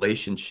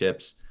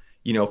relationships,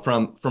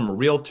 from a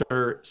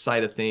realtor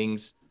side of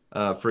things.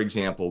 For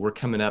example, we're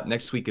coming up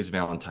next week is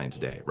Valentine's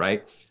Day,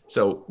 right?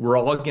 So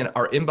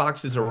our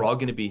inboxes are Right. all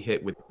gonna be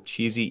hit with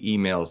cheesy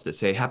emails that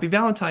say Happy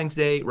Valentine's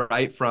Day,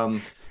 right?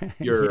 From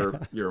Yeah.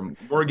 your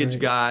mortgage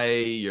Right. guy,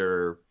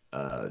 your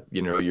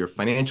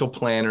financial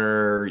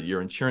planner,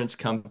 your insurance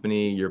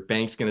company, your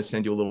bank's gonna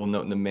send you a little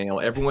note in the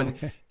mail. Everyone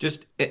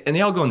and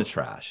they all go in the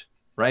trash,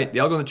 right? They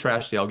all go in the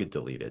trash, they all get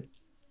deleted.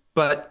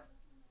 But,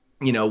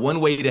 one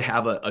way to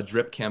have a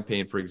drip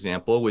campaign, for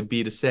example, would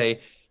be to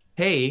say,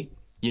 hey,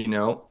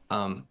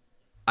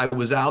 I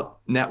was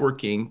out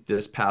networking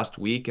this past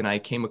week and I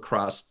came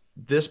across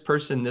this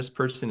person, and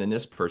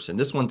this person.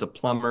 This one's a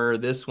plumber,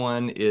 this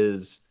one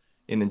is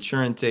an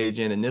insurance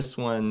agent, and this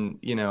one,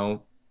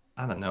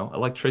 I don't know,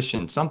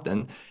 electrician,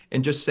 something,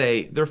 and just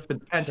say they're Sure.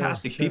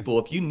 fantastic Sure. people.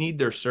 If you need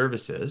their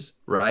services,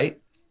 right?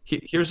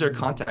 Here's their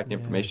contact Yeah.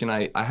 information.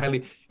 I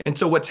highly and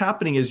so what's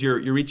happening is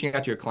you're reaching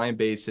out to your client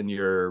base and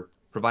you're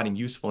providing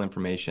useful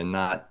information,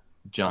 not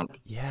junk.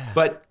 Yeah.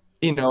 But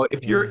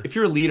if you're Yeah. if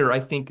you're a leader, I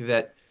think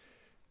that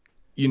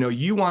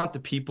you want the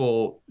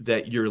people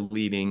that you're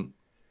leading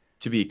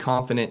to be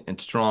confident and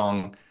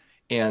strong.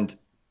 And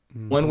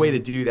one way to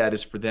do that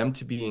is for them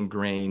to be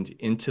ingrained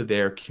into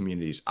their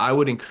communities. I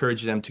would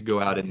encourage them to go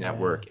out and Yeah.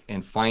 network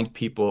and find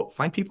people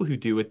who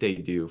do what they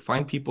do,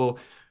 find people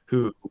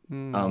who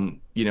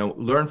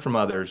learn from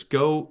others.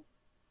 Go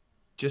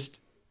just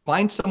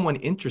find someone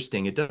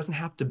interesting. There doesn't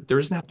have to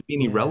be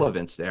any Yeah.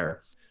 relevance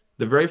there.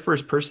 The very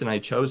first person I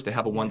chose to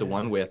have a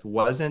one-to-one Yeah. with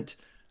wasn't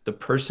the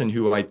person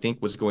who I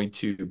think was going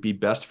to be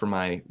best for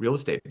my real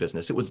estate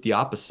business. It was the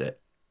opposite.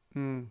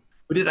 Mm.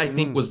 Who did I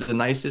think Mm. was the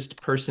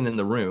nicest person in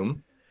the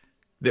room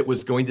that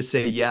was going to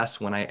say yes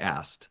when I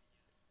asked?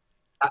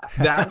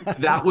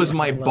 That was Yeah. I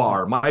my love it.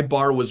 bar. My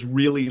bar was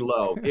really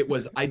low. It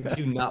was I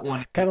do not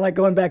want to Kind of like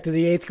going back to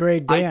the eighth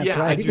grade dance, I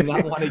right? do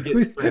not want to get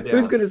turned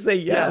who's down. going to say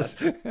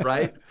yes? Yes,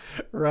 right?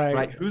 Right.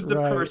 Right. Who's the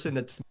Right. person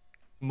that's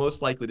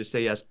most likely to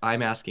say yes?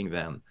 I'm asking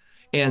them.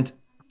 And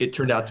it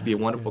turned out Yeah. to be a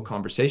That's wonderful good.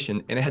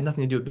 conversation and it had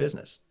nothing to do with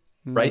business.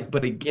 Mm. Right.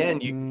 But again,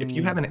 if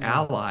you have an Yeah.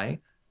 ally,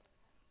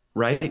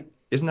 right,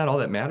 isn't that all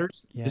that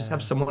matters? Just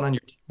have Yeah. someone on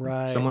your team,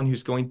 Right. someone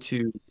who's going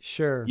to,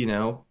 Sure. you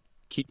know,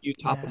 keep you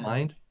top of Yeah.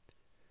 mind.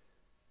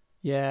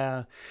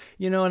 Yeah.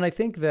 And I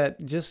think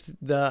that just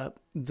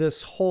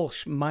this whole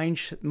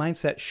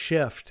mindset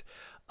shift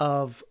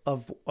of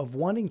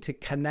wanting to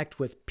connect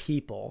with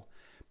people,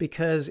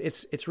 because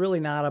it's really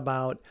not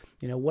about,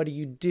 what do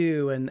you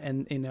do,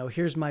 and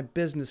here's my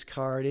business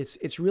card.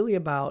 It's really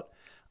about,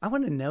 I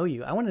want to know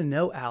you. I want to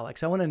know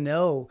Alex. I want to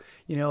know,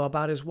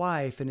 about his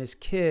wife and his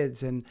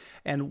kids, and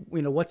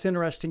what's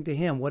interesting to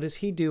him. What does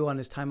he do on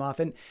his time off?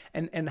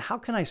 And how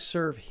can I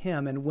serve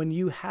him? And when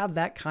you have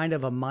that kind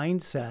of a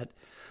mindset,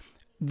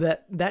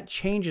 that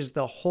changes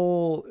the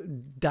whole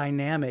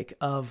dynamic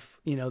of,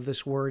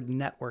 this word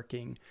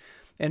networking.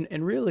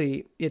 And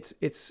really,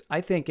 it's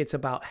I think it's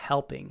about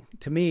helping.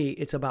 To me,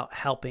 it's about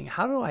helping.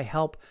 How do I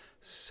help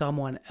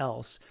someone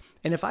else?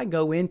 And if I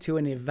go into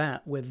an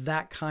event with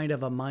that kind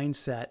of a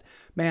mindset,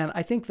 man,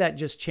 I think that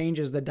just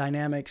changes the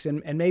dynamics,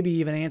 and maybe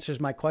even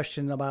answers my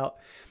question about,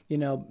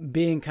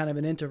 being kind of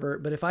an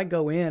introvert. But if I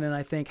go in and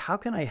I think, how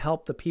can I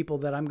help the people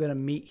that I'm going to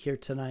meet here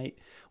tonight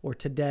or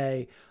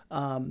today?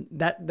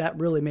 That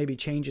really maybe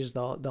changes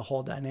the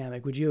whole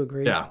dynamic. Would you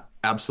agree? Yeah,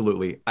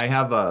 absolutely. I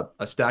have a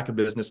stack of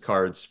business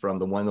cards from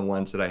the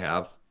one-on-ones that I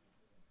have.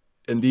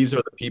 And these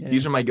are the people,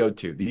 these Yeah. are my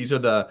go-to. These are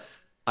the,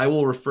 I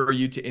will refer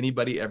you to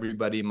anybody,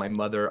 everybody, my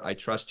mother, I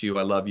trust you,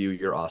 I love you,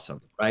 you're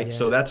awesome. Right.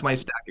 So Yeah. that's my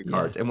stack of Yeah.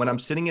 cards. And when I'm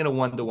sitting in a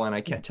one-to-one, I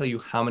Yeah. can't tell you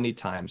how many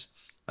times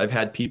I've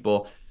had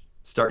people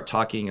start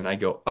talking and I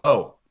go,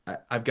 oh,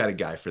 I've got a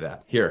guy for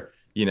that here,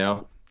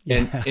 and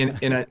Yeah.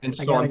 and I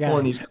so got a I'm pulling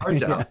guy. these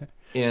cards Yeah. out.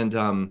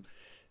 And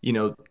you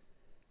know,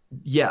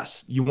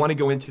 yes, you want to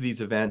go into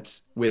these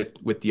events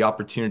with the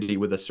opportunity,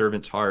 with a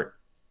servant's heart.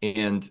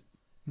 And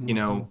you Mm-hmm.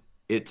 know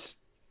it's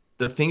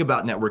the thing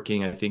about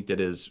networking, I think, that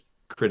is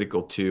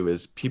critical too,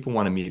 is people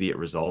want immediate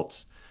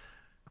results.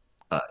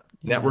 uh,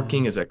 Yeah.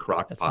 Networking is a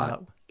crock That's pot.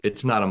 not.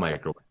 It's not a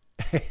microwave.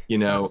 you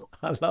know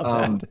I love that.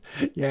 um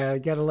Yeah, you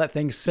got to let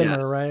things simmer,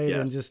 yes, right?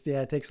 And yes. just,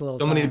 yeah, it takes a little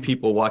So many time.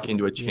 people walk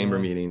into a chamber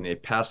Yeah. meeting, they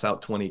pass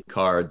out 20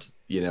 cards,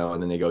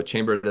 and then they go,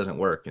 chamber doesn't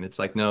work. And it's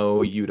like,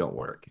 no, you don't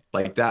work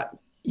like that.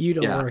 You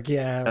don't Yeah, work.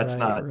 Yeah, that's right,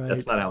 not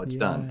that's right. not how it's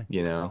done.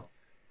 Yeah.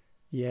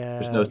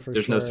 There's no Yeah, for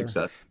there's no sure.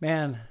 success.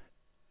 Man,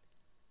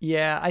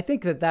 yeah, I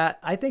think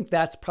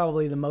that's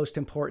probably the most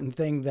important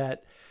thing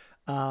that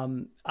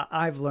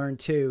I've learned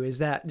too, is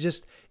that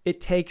just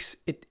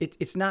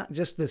it's not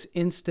just this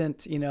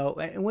instant,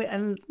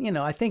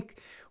 I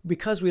think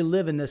because we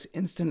live in this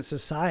instant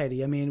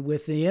society. I mean,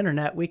 with the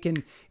internet, we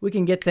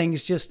can get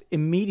things just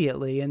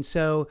immediately, and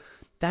so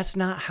that's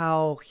not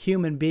how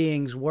human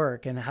beings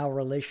work and how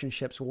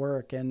relationships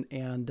work. And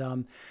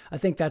I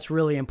think that's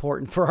really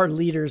important for our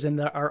leaders and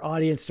our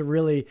audience to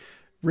really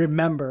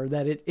remember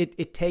that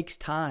it takes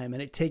time,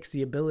 and it takes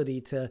the ability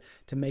to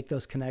make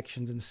those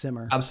connections and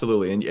simmer.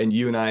 Absolutely. And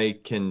you and I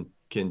can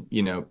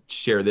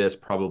share this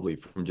probably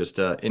from just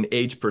an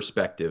age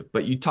perspective.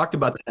 But you talked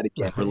about that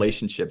again, Right.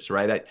 relationships,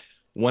 right?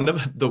 One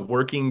of the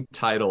working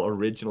title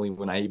originally,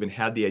 when I even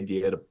had the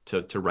idea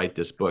to write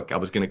this book, I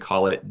was going to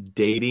call it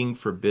Dating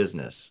for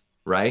Business,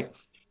 right?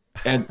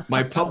 And my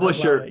I love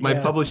publisher, it. my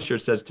Yeah. publisher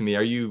says to me,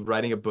 "Are you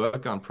writing a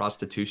book on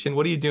prostitution?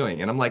 What are you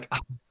doing?" And I'm like,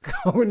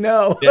 Oh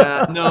no.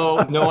 "Yeah,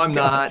 no, no, Oh I'm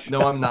not. gosh.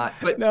 No, I'm not."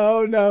 But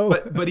No, no.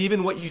 but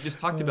even what you just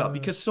talked about,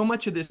 because so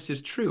much of this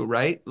is true,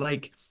 right?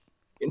 Like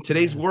in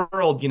today's Yeah.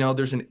 world,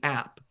 there's an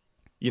app,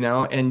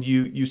 and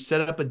you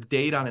set up a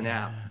date on an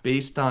app Yeah.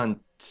 based on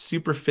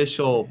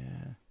superficial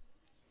Yeah.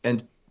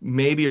 and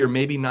maybe or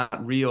maybe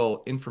not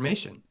real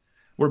information.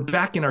 Where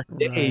back in our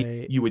day,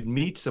 Right. you would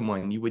meet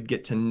someone, you would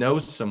get to know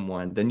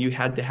someone, then you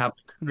had to have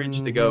the courage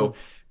to Mm-hmm. go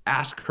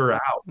ask her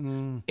out.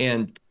 Mm.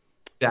 And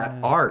that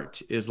Yeah.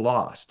 art is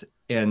lost.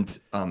 And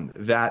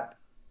that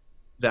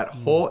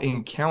Mm. whole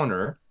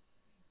encounter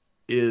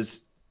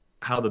is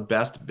how the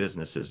best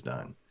business is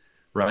done,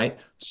 right?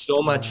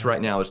 So much right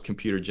Right. now is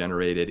computer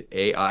generated.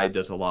 AI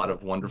does a lot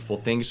of wonderful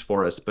Yeah. things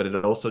for us, but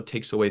it also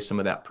takes away some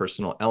of that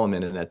personal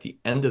element. And at the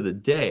end of the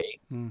day,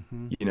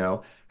 Mm-hmm.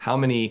 how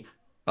many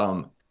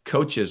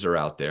coaches are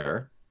out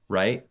there,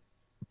 right?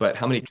 But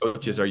how many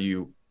coaches Yeah. are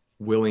you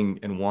willing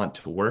and want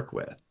to work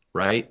with,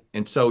 right?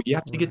 And so you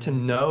have to get to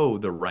Right. know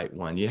the right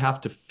one. You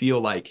have to feel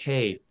like,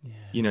 hey,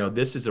 Yeah.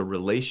 this is a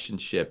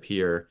relationship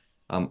here.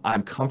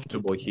 I'm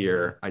comfortable Yeah.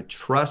 here. I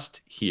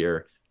trust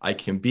here. I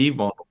can be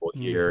vulnerable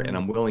here, and Mm-hmm.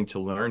 I'm willing to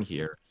learn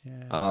here.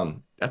 Yeah.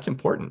 That's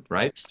important,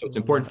 right? So I it's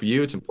love important that. for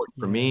you. It's important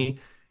for Yeah. me,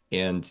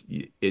 and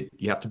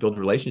you have to build a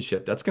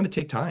relationship. That's going to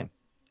take time.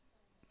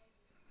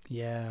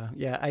 Yeah,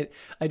 yeah.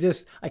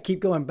 I keep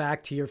going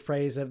back to your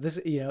phrase of this.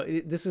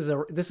 This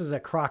is a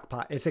crock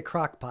pot. It's a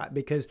crock pot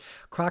because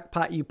crock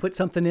pot. You put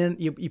something in,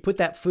 you put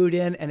that food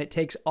in, and it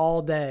takes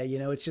all day.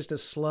 It's just a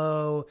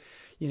slow,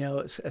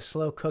 it's a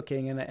slow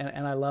cooking,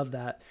 and I love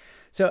that.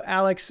 So,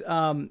 Alex,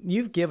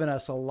 you've given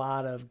us a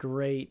lot of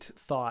great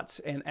thoughts,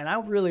 and I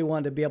really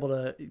wanted to be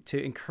able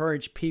to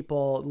encourage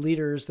people,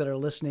 leaders that are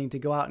listening, to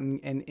go out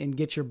and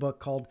get your book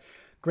called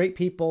 "Great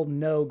People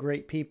Know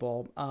Great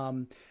People."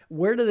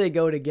 Where do they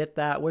go to get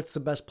that? What's the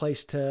best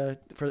place for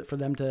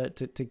them to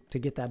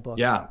get that book?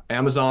 Yeah,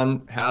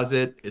 Amazon has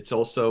it. It's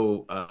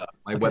also my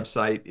Okay.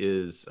 website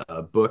is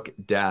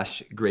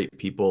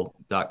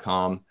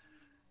book-greatpeople.com.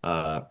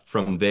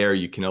 From there,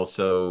 you can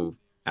also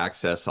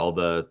access all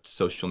the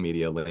social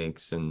media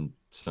links and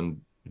some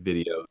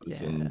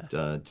videos and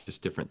Yeah.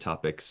 just different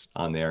topics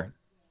on there.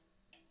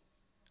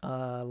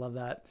 I love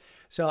that.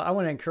 So I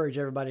want to encourage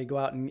everybody to go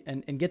out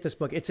and get this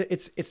book.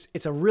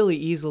 It's a really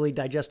easily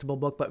digestible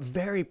book, but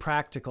very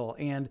practical.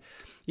 And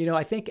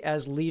I think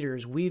as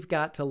leaders, we've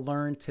got to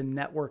learn to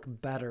network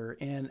better.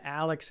 And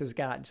Alex has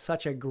got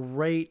such a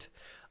great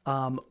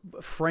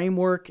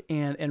framework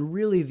and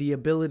really the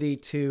ability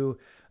to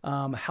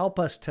help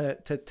us to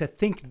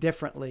think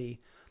differently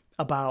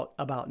about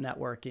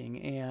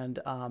networking. And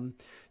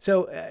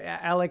so,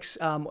 Alex,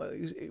 you're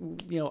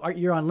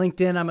on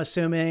LinkedIn, I'm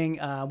assuming.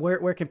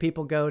 Where can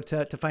people go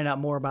to find out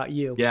more about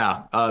you?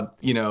 Yeah,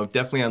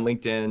 definitely on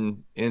LinkedIn,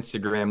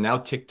 Instagram, now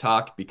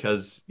TikTok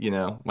because,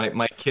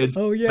 my kids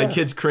Oh my yeah,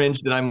 kids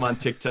cringe that I'm on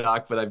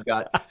TikTok, but I've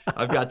got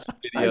some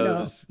I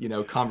know.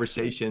 videos,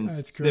 conversations,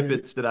 That's great.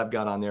 snippets that I've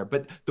got on there.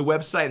 But the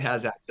website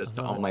has I access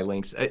to love all it. my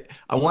links. I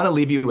want to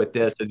leave you with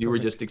this as you were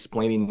Perfect. just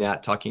explaining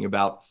that, talking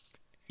about,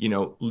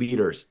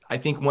 leaders. I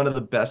think one of the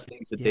best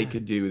things that they Yeah.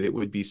 could do that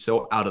would be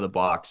so out of the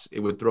box,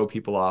 it would throw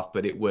people off,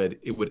 but it would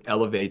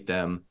elevate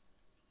them.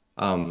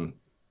 Um,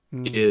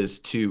 Mm. is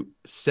to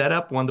set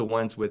up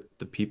one-to-ones with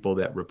the people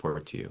that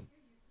report to you.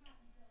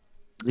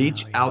 Oh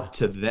Reach yeah, out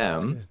to that's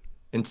them good.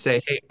 and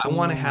say, "Hey, I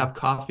want to Mm. have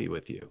coffee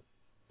with you."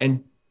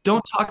 And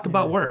don't talk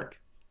about Yeah.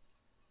 work.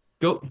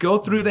 Go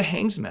through the Mm.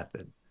 Hangs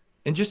method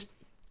and just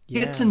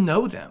get to Yeah.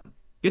 know them.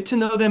 Get to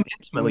know them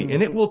intimately, Mm.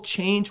 and it will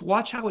change.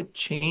 Watch how it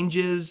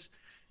changes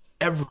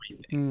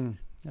everything. Mm.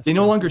 That's They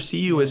no good. longer see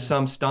you as Yeah.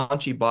 some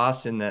staunchy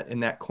boss in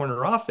that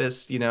corner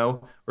office,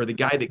 or the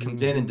guy that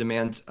comes in and Hmm.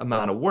 demands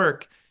amount of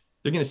work.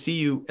 They're going to see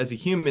you as a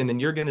human,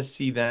 and you're going to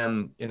see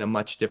them in a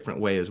much different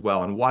way as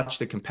well. And watch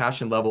the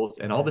compassion levels,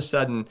 and all of a Yeah.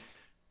 sudden,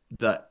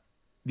 the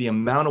the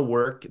amount of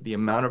work, the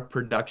amount of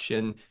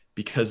production,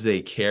 because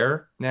they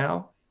care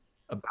now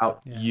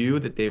about Yeah. you,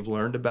 that they've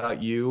learned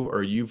about you,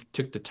 or you've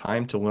took the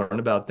time to learn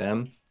about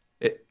them.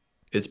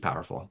 It's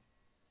powerful.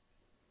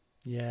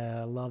 Yeah,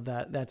 I love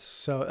that. That's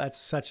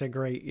such a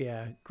great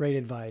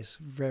advice.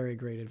 Very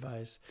great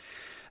advice.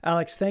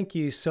 Alex, thank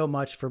you so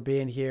much for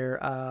being here.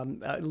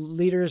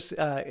 Leaders,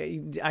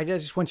 I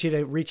just want you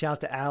to reach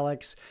out to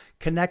Alex,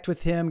 connect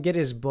with him, get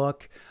his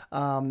book.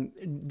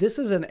 This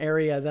is an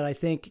area that I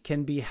think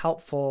can be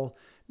helpful,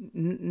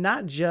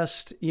 not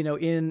just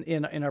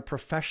in our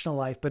professional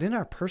life, but in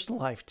our personal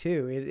life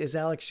too. As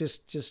Alex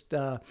just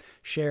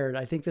shared,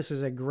 I think this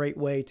is a great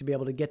way to be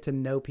able to get to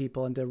know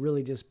people and to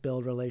really just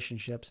build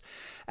relationships.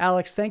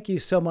 Alex, thank you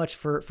so much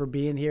for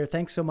being here.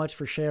 Thanks so much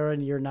for sharing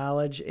your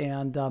knowledge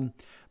and.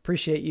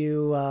 Appreciate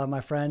you,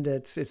 my friend.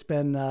 It's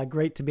been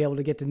great to be able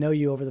to get to know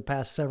you over the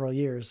past several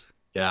years.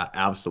 Yeah,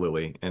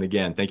 absolutely. And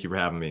again, thank you for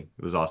having me.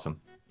 It was awesome.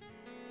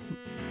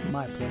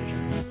 My pleasure.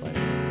 My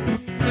pleasure.